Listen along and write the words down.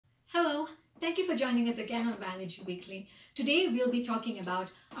Thank you for joining us again on Biology Weekly. Today we'll be talking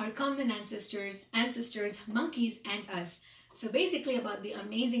about our common ancestors, monkeys and us. So basically about the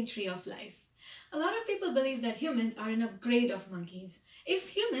amazing tree of life. A lot of people believe that humans are an upgrade of monkeys. If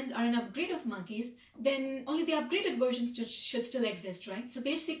humans are an upgrade of monkeys, then only the upgraded versions should still exist, right? So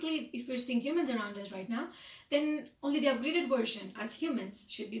basically, if we're seeing humans around us right now, then only the upgraded version as humans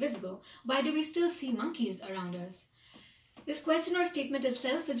should be visible. Why do we still see monkeys around us? This question or statement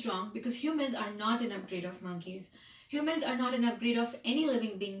itself is wrong because humans are not an upgrade of monkeys. Humans are not an upgrade of any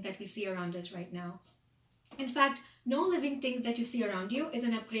living being that we see around us right now. In fact, no living thing that you see around you is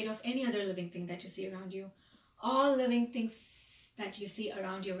an upgrade of any other living thing that you see around you. All living things that you see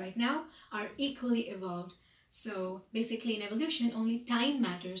around you right now are equally evolved. So basically in evolution, only time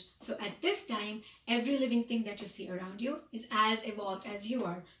matters. So at this time, every living thing that you see around you is as evolved as you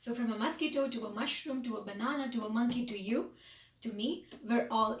are. So from a mosquito to a mushroom to a banana to a monkey to you, to me, we're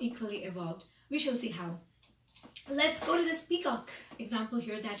all equally evolved. We shall see how. Let's go to this peacock example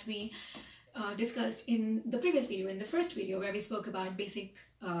here that we discussed in the previous video, in the first video where we spoke about basic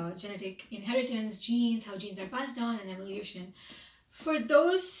genetic inheritance, genes, how genes are passed on and evolution. For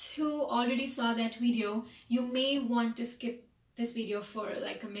those who already saw that video, you may want to skip this video for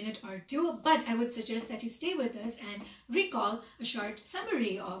like a minute or two, but I would suggest that you stay with us and recall a short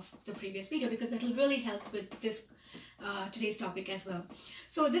summary of the previous video because that will really help with this today's topic as well.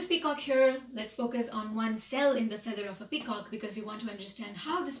 So this peacock here, let's focus on one cell in the feather of a peacock because we want to understand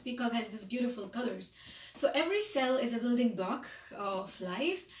how this peacock has these beautiful colors. So every cell is a building block of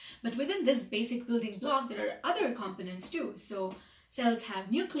life, but within this basic building block, there are other components too. So cells have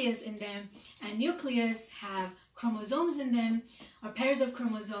nucleus in them, and nucleus have chromosomes in them, or pairs of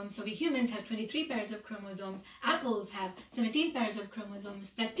chromosomes. So we humans have 23 pairs of chromosomes. Apples have 17 pairs of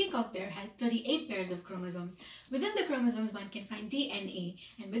chromosomes. That peacock there has 38 pairs of chromosomes. Within the chromosomes, one can find DNA,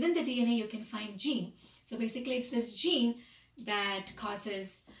 and within the DNA, you can find gene. So basically, it's this gene that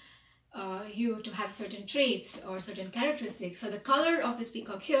causes you to have certain traits or certain characteristics. So the color of this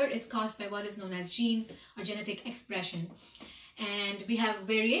peacock here is caused by what is known as gene or genetic expression. And we have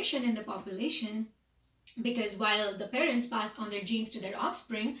variation in the population because while the parents pass on their genes to their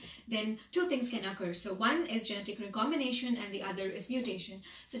offspring, then two things can occur. So one is genetic recombination and the other is mutation.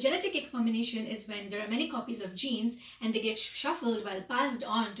 So genetic recombination is when there are many copies of genes and they get shuffled while passed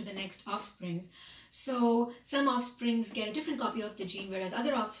on to the next offsprings. So some offsprings get a different copy of the gene, whereas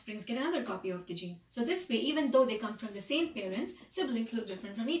other offsprings get another copy of the gene. So this way, even though they come from the same parents, siblings look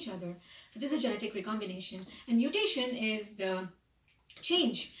different from each other. So this is genetic recombination. And mutation is the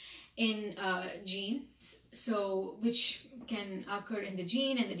change in genes, so which can occur in the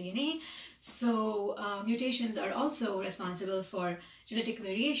gene and the DNA. So mutations are also responsible for genetic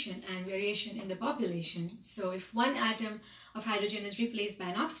variation and variation in the population. So if one atom of hydrogen is replaced by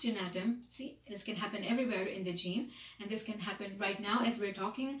an oxygen atom, see, this can happen everywhere in the gene, and this can happen right now as we're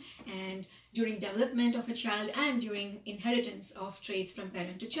talking, and during development of a child and during inheritance of traits from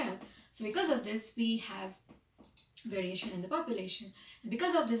parent to child. So because of this, we have variation in the population, and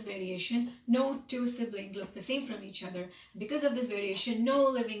because of this variation, no two siblings look the same from each other. And because of this variation, no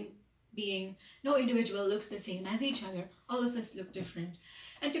living being, no individual looks the same as each other. All of us look different.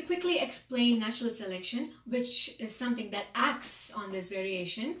 And to quickly explain natural selection, which is something that acts on this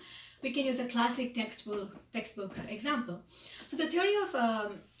variation, we can use a classic textbook example. So the theory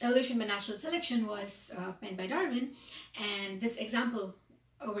of evolution by natural selection was penned by Darwin, and this example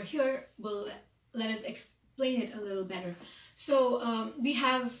over here will let us explain it a little better. So we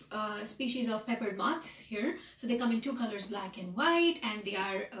have a species of peppered moths here. So they come in two colors, black and white, and they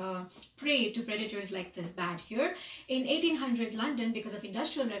are prey to predators like this bat here. In 1800 London, because of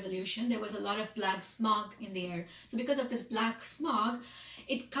Industrial Revolution, there was a lot of black smog in the air. So because of this black smog,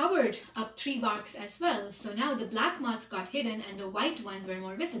 it covered up tree barks as well. So now the black moths got hidden and the white ones were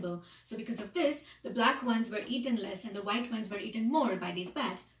more visible. So because of this, the black ones were eaten less and the white ones were eaten more by these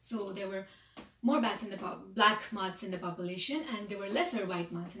bats. So there were more bats in the black moths in the population, and there were lesser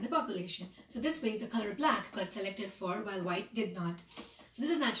white moths in the population. So this way the color black got selected for while white did not. So this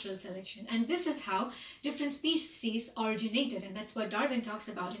is natural selection, and this is how different species originated, and that's what Darwin talks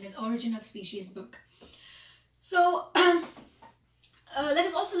about in his Origin of Species book. So let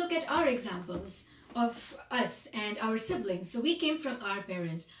us also look at our examples of us and our siblings. So we came from our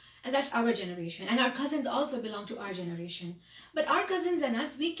parents, and that's our generation, and our cousins also belong to our generation. But our cousins and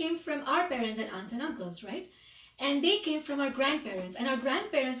us, we came from our parents and aunts and uncles, right? And they came from our grandparents, and our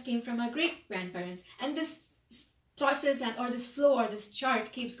grandparents came from our great-grandparents. And this process or this flow or this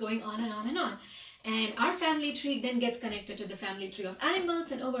chart keeps going on and on and on. And our family tree then gets connected to the family tree of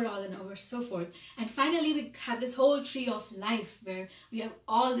animals and overall and over so forth. And finally, we have this whole tree of life where we have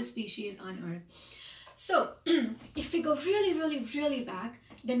all the species on Earth. So if we go really, really, really back,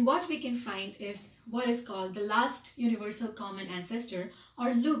 then what we can find is what is called the last universal common ancestor,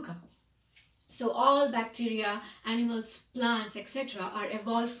 or LUCA. So all bacteria, animals, plants, etc. are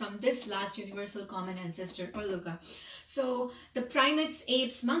evolved from this last universal common ancestor, or LUCA. So the primates,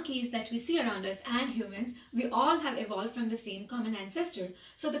 apes, monkeys that we see around us and humans, we all have evolved from the same common ancestor.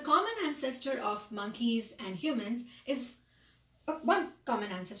 So the common ancestor of monkeys and humans is one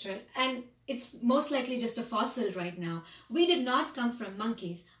common ancestor, and it's most likely just a fossil right now. We did not come from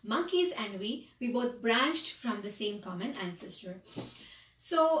monkeys. Monkeys and we both branched from the same common ancestor.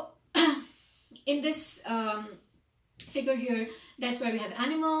 So in this figure here, that's where we have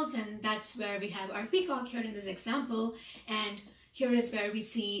animals, and that's where we have our peacock here in this example, and here is where we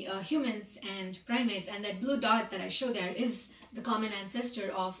see humans and primates, and that blue dot that I show there is the common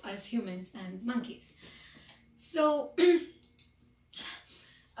ancestor of us humans and monkeys. So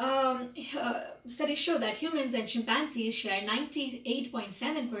studies show that humans and chimpanzees share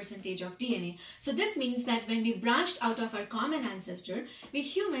 98.7% of DNA. So this means that when we branched out of our common ancestor, we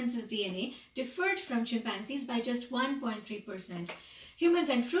humans' DNA differed from chimpanzees by just 1.3%. Humans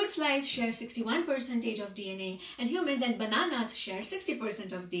and fruit flies share 61% of DNA, and humans and bananas share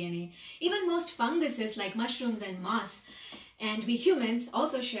 60% of DNA. Even most funguses like mushrooms and moss, and we humans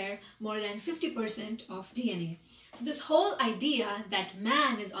also share more than 50% of DNA. So this whole idea that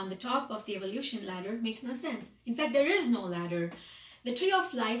man is on the top of the evolution ladder makes no sense. In fact, there is no ladder. The tree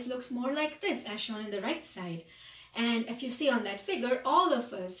of life looks more like this, as shown in the right side. And if you see on that figure, all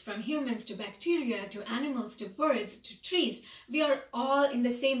of us, from humans to bacteria to animals to birds to trees, we are all in the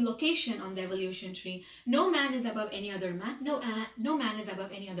same location on the evolution tree. No man is above any other man. No man is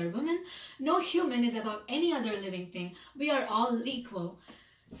above any other woman. No human is above any other living thing. We are all equal.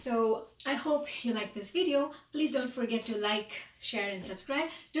 So I hope you like this video. Please don't forget to like, share and subscribe.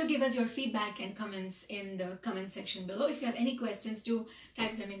 Do give us your feedback and comments in the comment section below. If you have any questions, do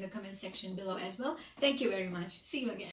type them in the comment section below as well. Thank you very much. See you again.